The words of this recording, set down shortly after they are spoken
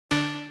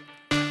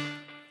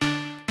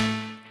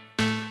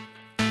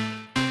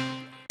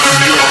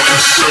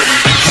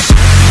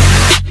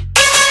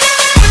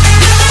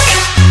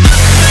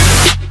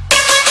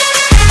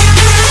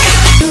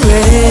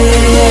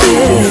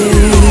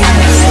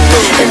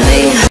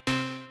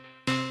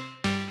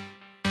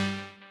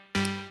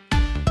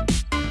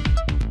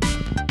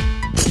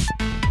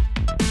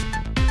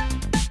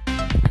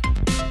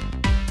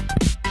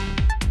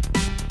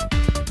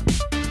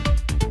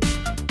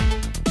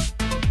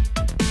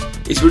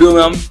इस वीडियो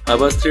में हमारे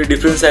पास 3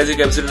 डिफरेंट साइज के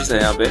कैपेसिटर्स हैं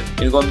यहाँ पे।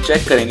 इनको हम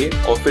चेक करेंगे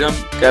और फिर हम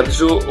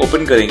कैपेसिटर को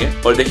ओपन करेंगे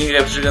और देखेंगे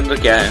कैपेसिटर के अंदर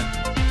क्या है।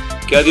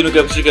 क्या तीनों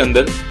कैपेसिटर के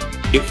अंदर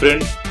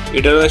डिफरेंट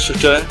इंटरनल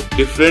स्ट्रक्चर है,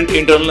 डिफरेंट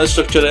इंटरनल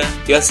स्ट्रक्चर है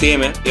या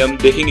सेम है, ये हम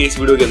देखेंगे इस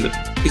वीडियो के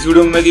अंदर। इस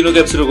वीडियो में मैं तीनों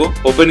कैपेसिटर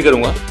को ओपन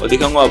करूंगा और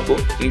दिखाऊंगा आपको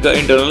इनका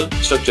इंटरनल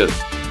स्ट्रक्चर।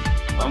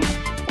 हम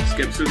इस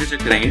कैपेसिटर को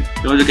चेक करेंगे।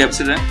 जो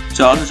कैपेसिटर है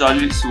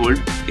 440 वोल्ट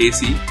AC,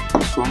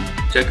 उसको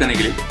हम चेक करने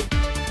के लिए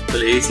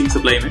पहले AC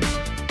सप्लाई में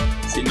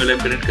सिंगल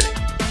लैंप कनेक्ट करेंगे।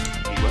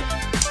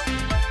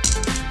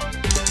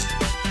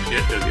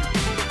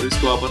 तो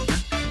इसको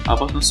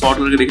आपस में शॉर्ट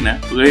करके देखना है।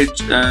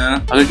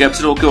 अगर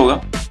कैपेसिटर ओके होगा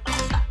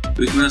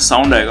तो इसमें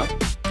साउंड आएगा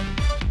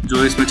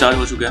जो इसमें चार्ज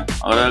हो चुका है,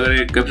 और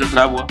अगर कैपेसिटर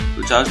खराब हुआ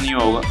तो चार्ज नहीं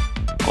हुआ होगा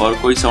और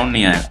कोई साउंड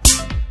नहीं आएगा।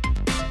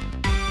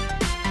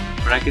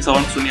 ब्रेक की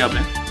साउंड सुनिए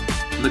आपने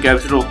तो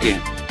कैपेसिटर ओके है।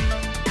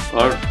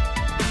 और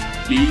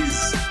प्लीज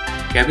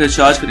कैपेसिटर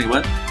चार्ज करने के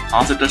बाद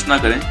हाथ से टच ना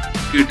करें,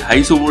 क्योंकि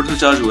 250 वोल्ट से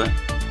चार्ज हुआ है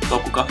तो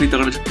आपको काफी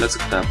तगड़ा लग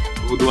सकता है।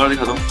 वो दोबारा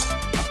दिखाता हूँ।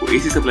 आपको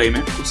AC सप्लाई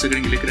में कुछ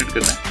सेकंड के लिए कनेक्ट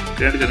करना है।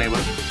 कनेक्ट करने के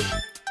बाद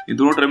ये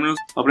दोनों टर्मिनल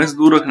अपने से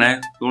दूर रखना है,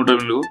 दोनों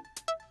टर्मिनल को,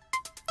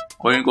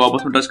 और इनको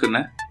आपस में टच करना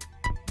है।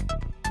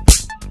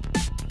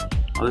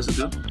 और देख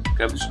सकते हो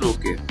कैपेसिटर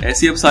ओके है।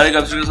 ऐसे आप सारे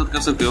कैपेसिटर के साथ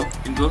कर सकते हो।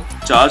 इनको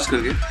चार्ज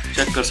करके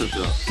चेक कर सकते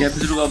हो।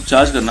 कैपेसिटर को आप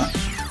चार्ज करना,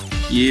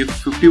 ये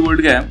 50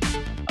 वोल्ट का है।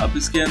 आप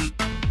इसके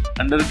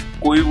अंदर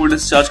कोई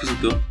वोल्टेज चार्ज कर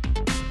सकते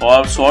हो।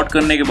 और शॉर्ट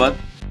करने के बाद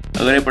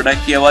अगर ये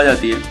पटाखे की आवाज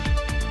आती है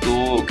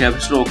तो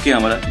कैपेसिटर ओके है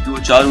हमारा, क्योंकि वो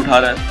चार्ज उठा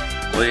रहा है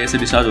और ऐसे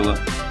डिस्चार्ज होगा।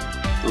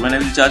 तो मैंने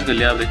भी चार्ज कर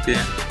लिया, आप देखते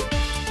हैं,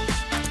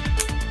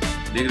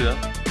 देख रहे हो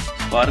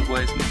स्पार्क हुआ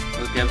इसमें।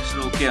 तो कैपेसिटर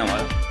ओके है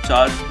हमारा,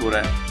 चार्ज हो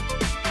रहा है,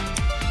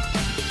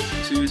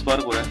 इसमें भी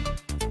स्पार्क हो रहा है,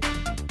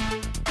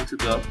 देख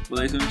सकते हो आप।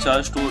 तो इसमें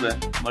चार्ज स्टोर हो रहा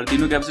है। हमारे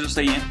तीनों कैपेसिटर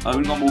सही हैं। अब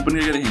इनको हम ओपन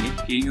करके देखेंगे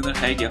कि इनके अंदर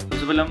है क्या।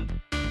 सबसे पहले हम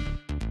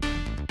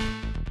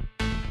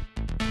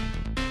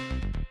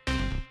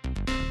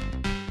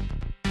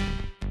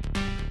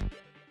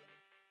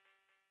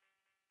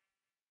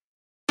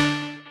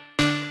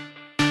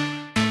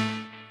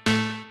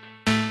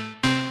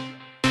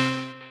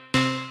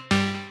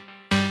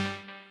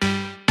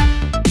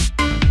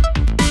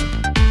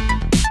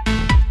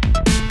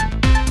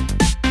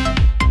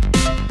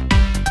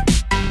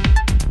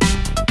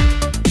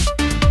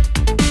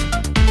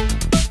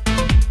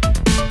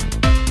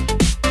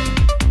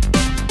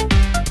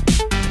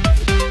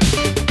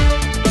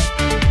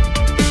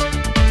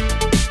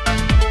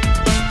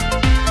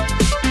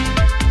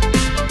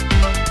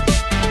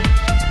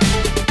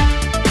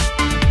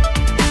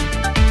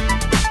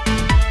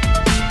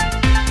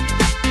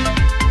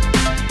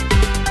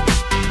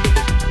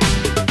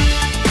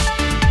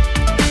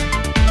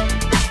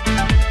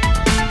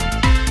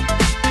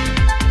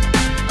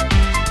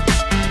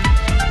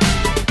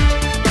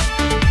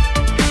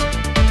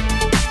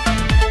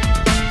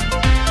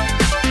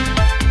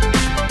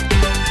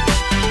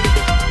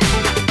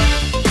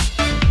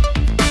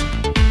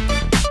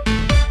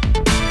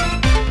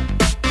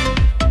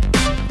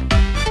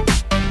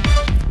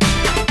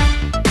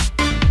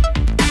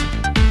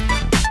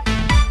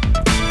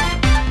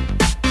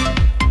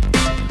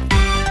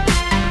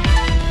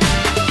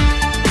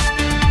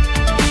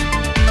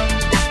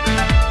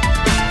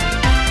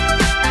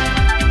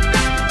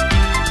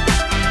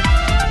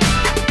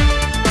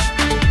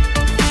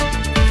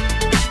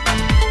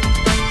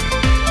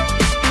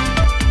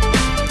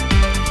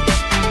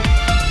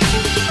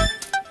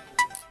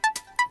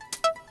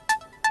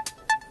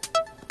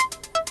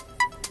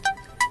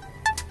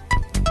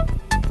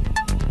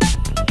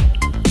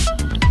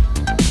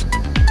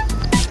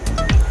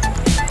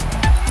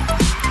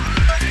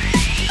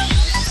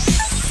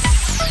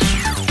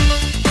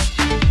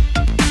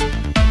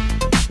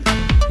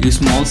ये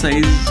स्मॉल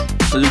साइज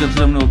का जो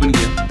कैप्सूल हमने ओपन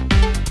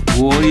किया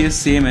वो और ये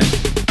सेम है,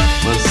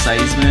 बस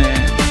साइज में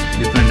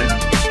डिफरेंट है।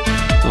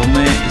 तो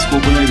मैं इसको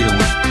ओपन करके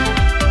दिखाऊंगा।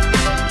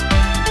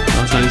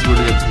 40 वोल्ट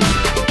कैप्सूल